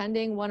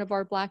attending one of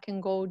our Black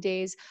and Gold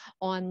Days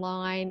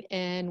online.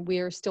 And we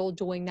are still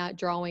doing that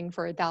drawing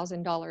for a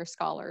 $1,000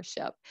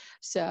 scholarship.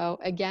 So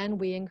again,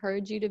 we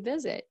encourage you to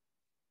visit.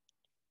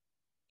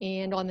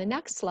 And on the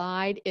next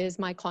slide is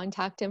my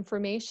contact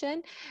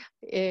information.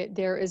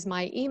 There is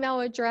my email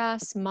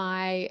address,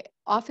 my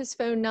office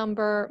phone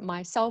number,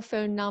 my cell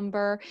phone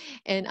number,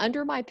 and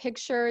under my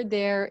picture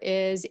there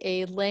is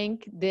a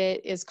link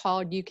that is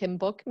called You Can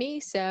Book Me.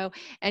 So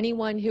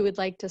anyone who would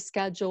like to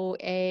schedule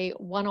a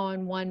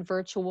one-on-one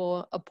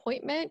virtual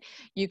appointment,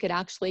 you could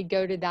actually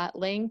go to that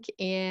link,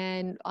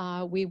 and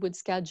we would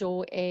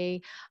schedule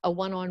a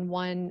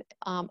one-on-one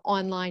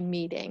online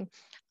meeting.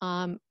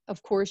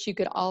 Of course, you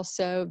could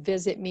also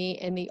visit me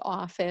in the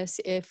office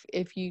if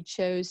you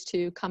chose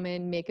to come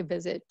in, make a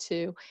visit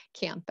to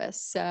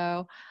campus.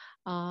 So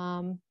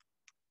And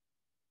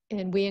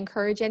we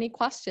encourage any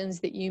questions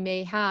that you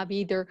may have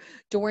either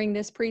during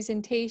this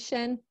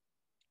presentation,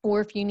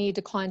 or if you need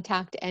to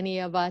contact any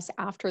of us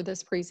after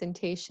this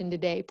presentation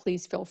today,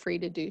 please feel free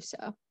to do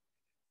so.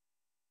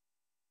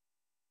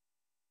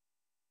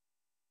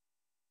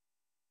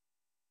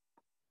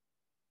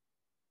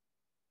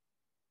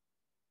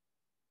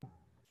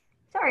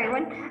 Sorry,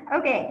 everyone.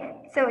 Okay,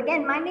 so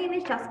again, my name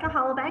is Jessica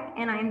Hollaback,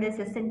 and I'm the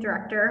Assistant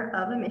Director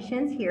of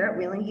Admissions here at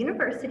Wheeling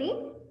University.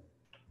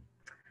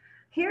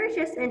 Here's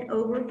just an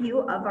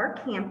overview of our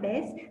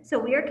campus. So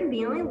we are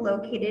conveniently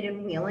located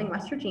in Wheeling,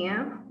 West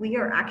Virginia. We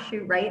are actually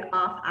right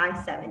off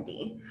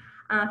I-70.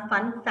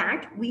 Fun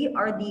fact, we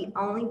are the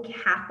only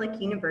Catholic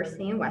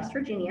university in West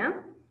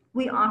Virginia.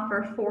 We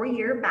offer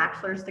 4-year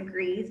bachelor's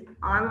degrees,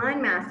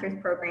 online master's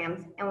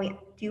programs, and we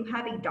do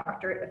have a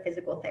doctorate of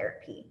physical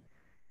therapy.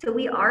 So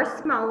we are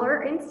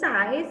smaller in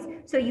size,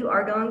 so you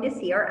are going to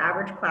see our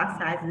average class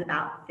size is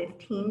about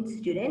 15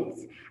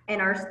 students,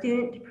 and our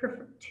student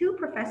to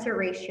professor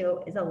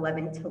ratio is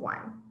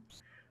 11:1.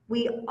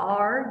 We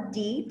are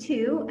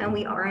D2, and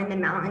we are in the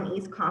Mountain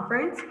East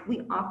Conference.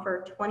 We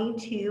offer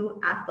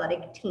 22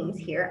 athletic teams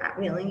here at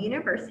Wheeling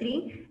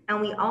University, and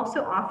we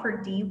also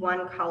offer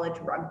D1 college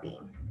rugby.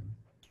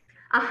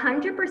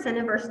 100%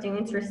 of our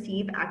students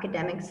receive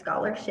academic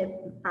scholarship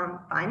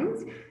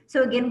funds.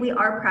 So again, we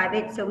are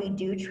private, so we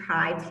do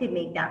try to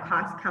make that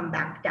cost come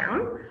back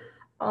down.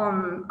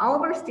 All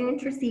of our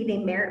students receive a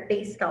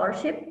merit-based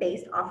scholarship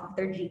based off of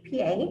their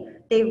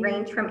GPA. They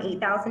range from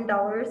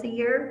 $8,000 a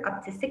year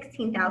up to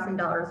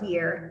 $16,000 a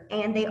year,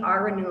 and they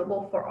are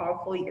renewable for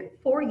all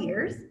 4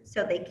 years,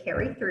 so they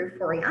carry through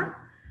for you.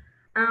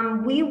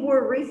 We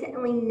were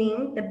recently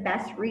named the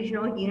best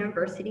regional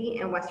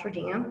university in West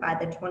Virginia by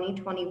the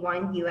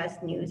 2021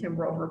 U.S. News and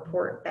World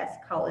Report Best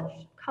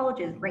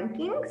Colleges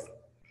rankings.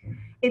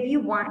 If you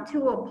want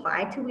to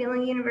apply to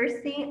Wheeling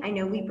University, I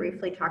know we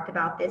briefly talked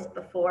about this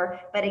before,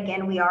 but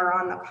again, we are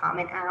on the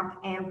Common App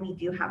and we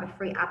do have a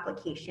free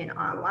application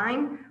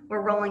online.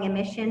 We're rolling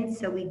admissions,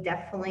 so we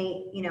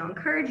definitely,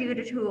 encourage you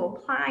to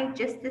apply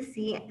just to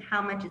see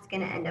how much it's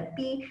going to end up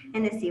being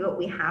and to see what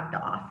we have to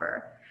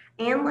offer.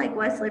 And like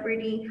West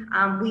Liberty,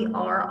 we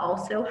are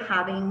also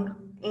having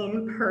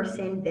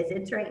in-person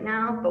visits right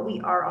now, but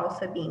we are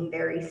also being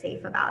very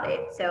safe about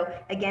it. So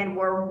again,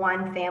 we're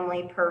one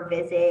family per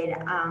visit,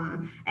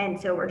 and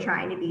so we're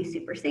trying to be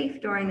super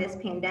safe during this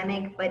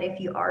pandemic. But if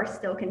you are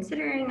still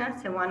considering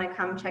us and want to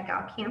come check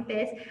out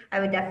campus, I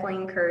would definitely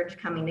encourage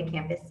coming to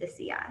campus to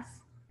see us.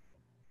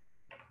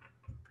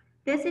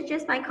 This is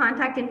just my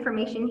contact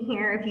information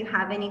here if you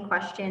have any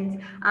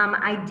questions.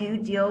 I do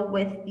deal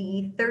with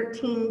the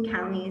 13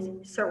 counties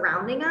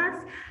surrounding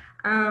us,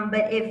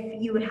 but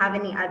if you would have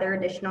any other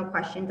additional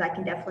questions, I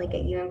can definitely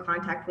get you in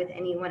contact with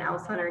anyone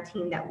else on our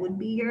team that would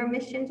be your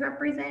admissions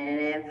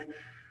representative.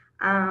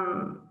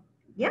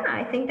 Yeah,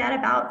 I think that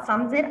about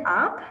sums it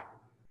up.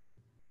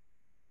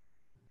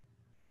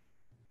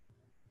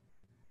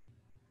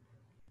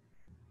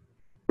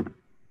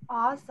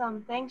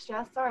 Awesome. Thanks,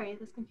 Jess. Sorry,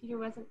 this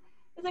computer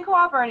isn't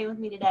cooperating with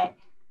me today.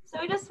 So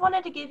we just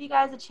wanted to give you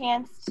guys a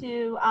chance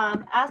to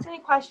ask any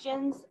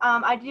questions.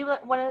 I do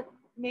want to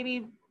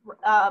maybe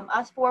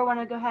us four want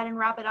to go ahead and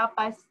wrap it up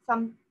by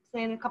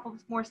saying a couple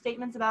more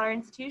statements about our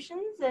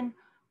institutions, and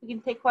we can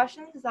take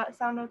questions. Does that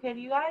sound okay to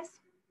you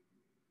guys?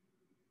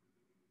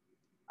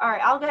 All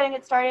right, I'll go ahead and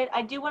get started.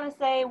 I do want to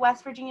say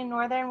West Virginia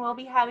Northern will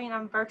be having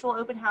virtual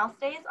open house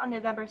days on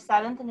November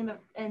 7th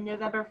and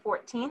November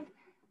 14th.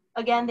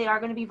 Again, they are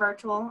going to be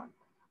virtual.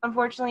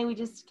 Unfortunately, we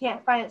just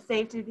can't find it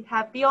safe to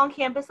be on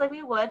campus like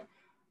we would.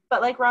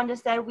 But like Ron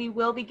just said, we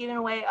will be giving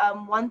away a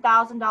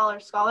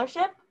 $1,000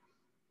 scholarship.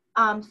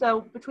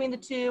 So between the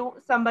two,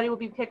 somebody will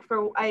be picked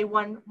for a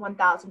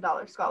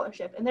 $1,000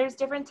 scholarship. And there's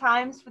different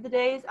times for the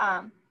days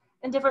and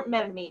different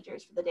meta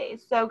majors for the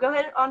days. So go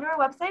ahead onto our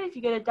website. If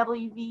you go to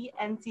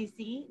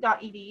wvncc.edu,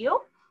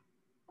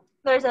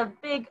 there's a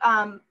big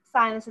sign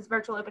that says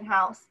virtual open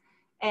house.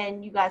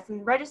 And you guys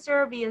can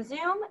register via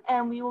Zoom,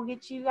 and we will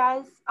get you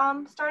guys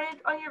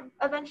started on your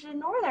adventure to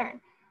Northern.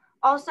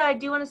 Also, I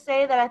do want to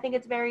say that I think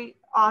it's very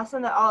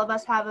awesome that all of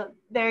us have a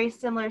very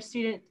similar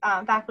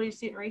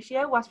faculty-to-student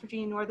ratio. West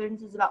Virginia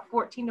Northern's is about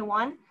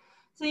 14:1.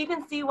 So you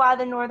can see why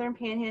the Northern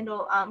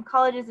Panhandle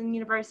colleges and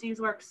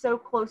universities work so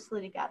closely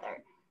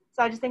together.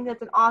 So I just think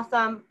that's an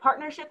awesome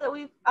partnership that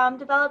we've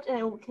developed, and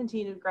it will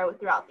continue to grow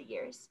throughout the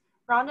years.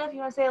 Rhonda, if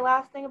you want to say a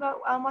last thing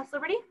about West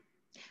Liberty?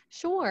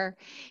 Sure.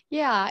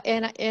 Yeah,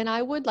 and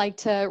I would like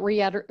to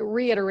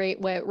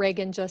reiterate what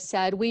Reagan just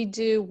said. We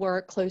do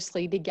work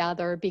closely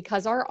together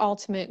because our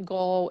ultimate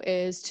goal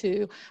is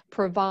to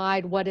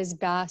provide what is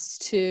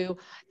best to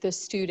the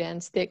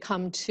students that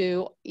come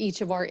to each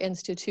of our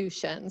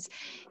institutions.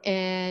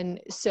 And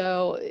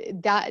so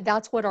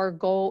that's what our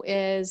goal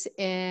is.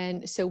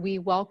 And so we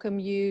welcome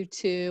you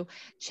to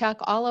check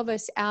all of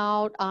us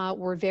out.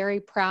 We're very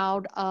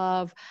proud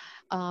of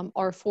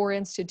our 4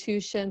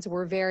 institutions.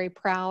 We're very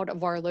proud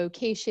of our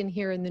location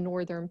here in the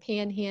Northern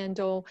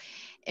Panhandle,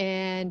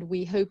 and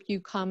we hope you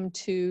come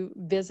to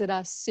visit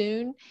us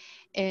soon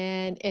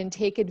and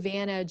take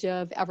advantage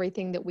of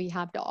everything that we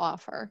have to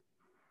offer.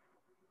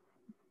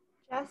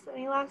 Jess,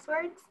 any last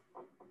words?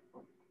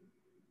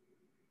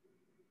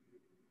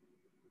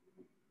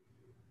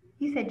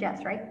 You said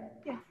Jess, right?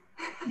 Yeah.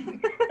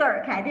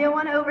 Sorry, okay, I didn't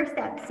want to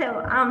overstep.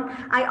 So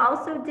I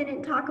also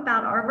didn't talk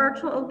about our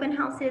virtual open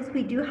houses.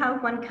 We do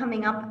have one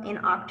coming up in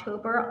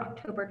October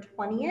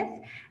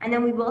 20th, and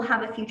then we will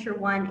have a future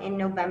one in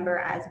November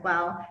as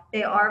well.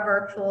 They are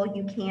virtual.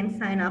 You can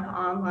sign up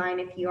online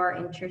if you are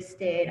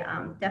interested.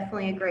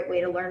 Definitely a great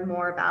way to learn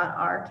more about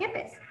our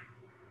campus.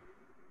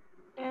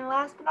 And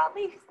last but not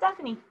least,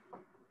 Stephanie.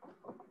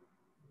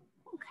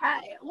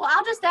 Okay, well,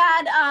 I'll just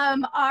add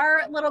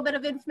our little bit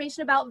of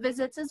information about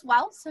visits as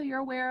well, so you're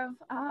aware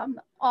of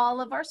all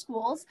of our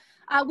schools.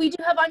 We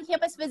do have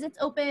on-campus visits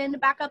open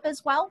back up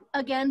as well.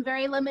 Again,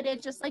 very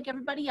limited, just like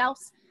everybody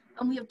else.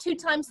 We have 2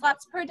 time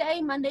slots per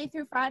day, Monday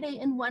through Friday,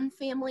 and 1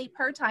 family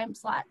per time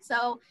slot.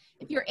 So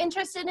if you're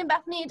interested in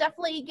Bethany,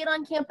 definitely get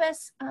on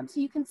campus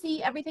so you can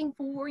see everything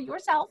for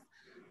yourself.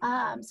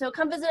 So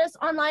come visit us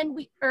online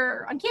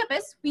or on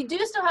campus. We do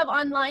still have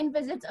online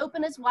visits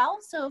open as well.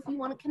 So if you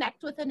want to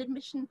connect with an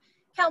admission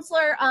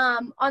counselor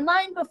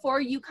online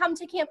before you come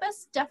to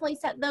campus, definitely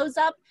set those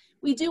up.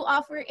 We do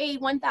offer a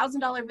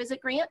 $1,000 visit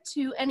grant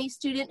to any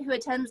student who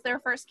attends their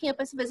first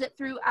campus visit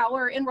through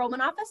our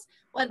enrollment office,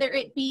 whether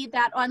it be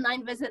that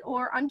online visit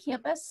or on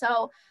campus.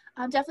 So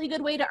definitely a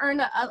good way to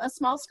earn a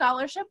small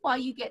scholarship while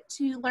you get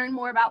to learn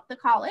more about the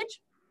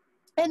college.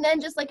 And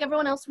then just like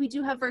everyone else, we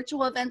do have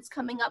virtual events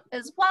coming up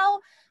as well.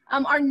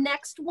 Our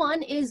next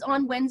one is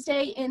on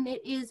Wednesday, and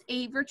it is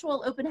a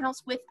virtual open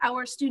house with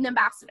our student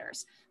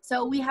ambassadors.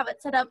 So we have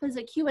it set up as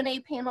a Q&A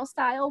panel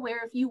style,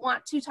 where if you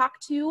want to talk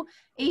to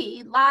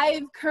a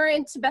live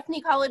current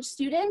Bethany College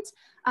student,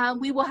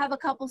 we will have a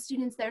couple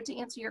students there to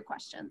answer your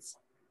questions.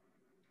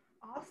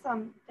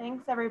 Awesome.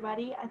 Thanks,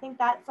 everybody. I think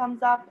that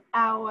sums up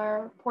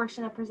our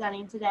portion of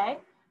presenting today.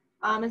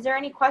 Is there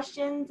any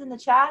questions in the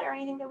chat or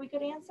anything that we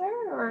could answer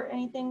or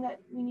anything that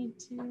we need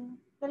to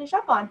finish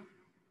up on?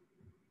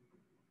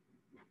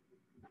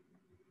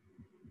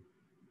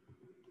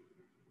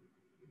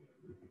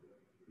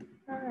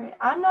 All right,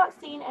 I'm not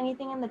seeing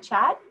anything in the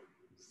chat.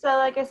 So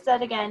like I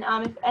said, again,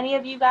 if any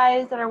of you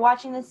guys that are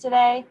watching this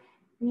today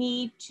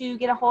need to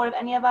get a hold of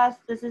any of us,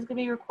 this is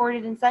gonna be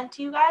recorded and sent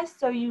to you guys,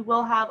 so you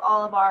will have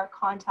all of our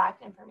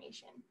contact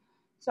information.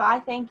 So I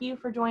thank you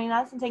for joining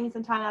us and taking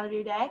some time out of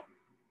your day.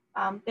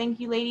 Thank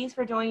you, ladies,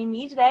 for joining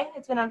me today.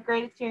 It's been a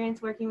great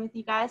experience working with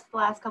you guys the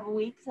last couple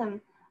weeks,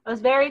 and I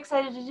was very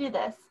excited to do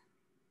this.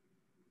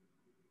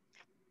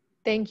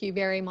 Thank you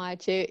very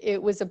much.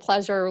 It was a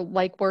pleasure,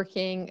 like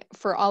working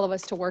for all of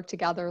us to work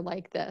together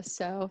like this.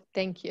 So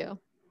thank you.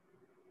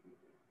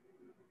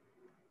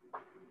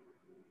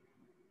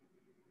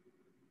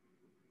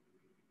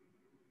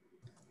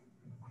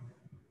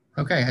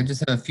 Okay, I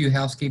just have a few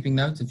housekeeping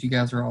notes if you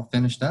guys are all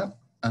finished up.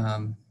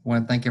 I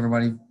want to thank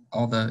everybody,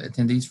 all the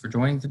attendees, for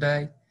joining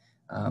today.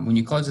 When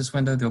you close this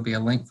window, there'll be a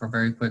link for a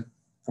very quick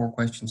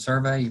 4-question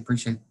survey.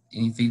 Appreciate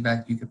any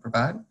feedback you could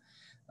provide.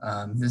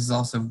 This is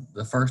also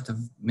the first of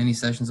many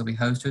sessions that will be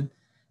hosted,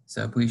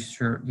 so please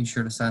be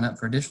sure to sign up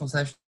for additional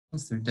sessions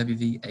through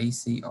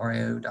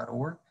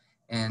WVACRAO.org.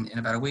 And in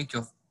about a week,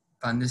 you'll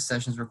find this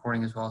session's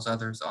recording as well as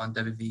others on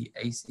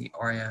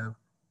WVACRAO.org.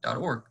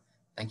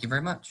 Thank you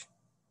very much.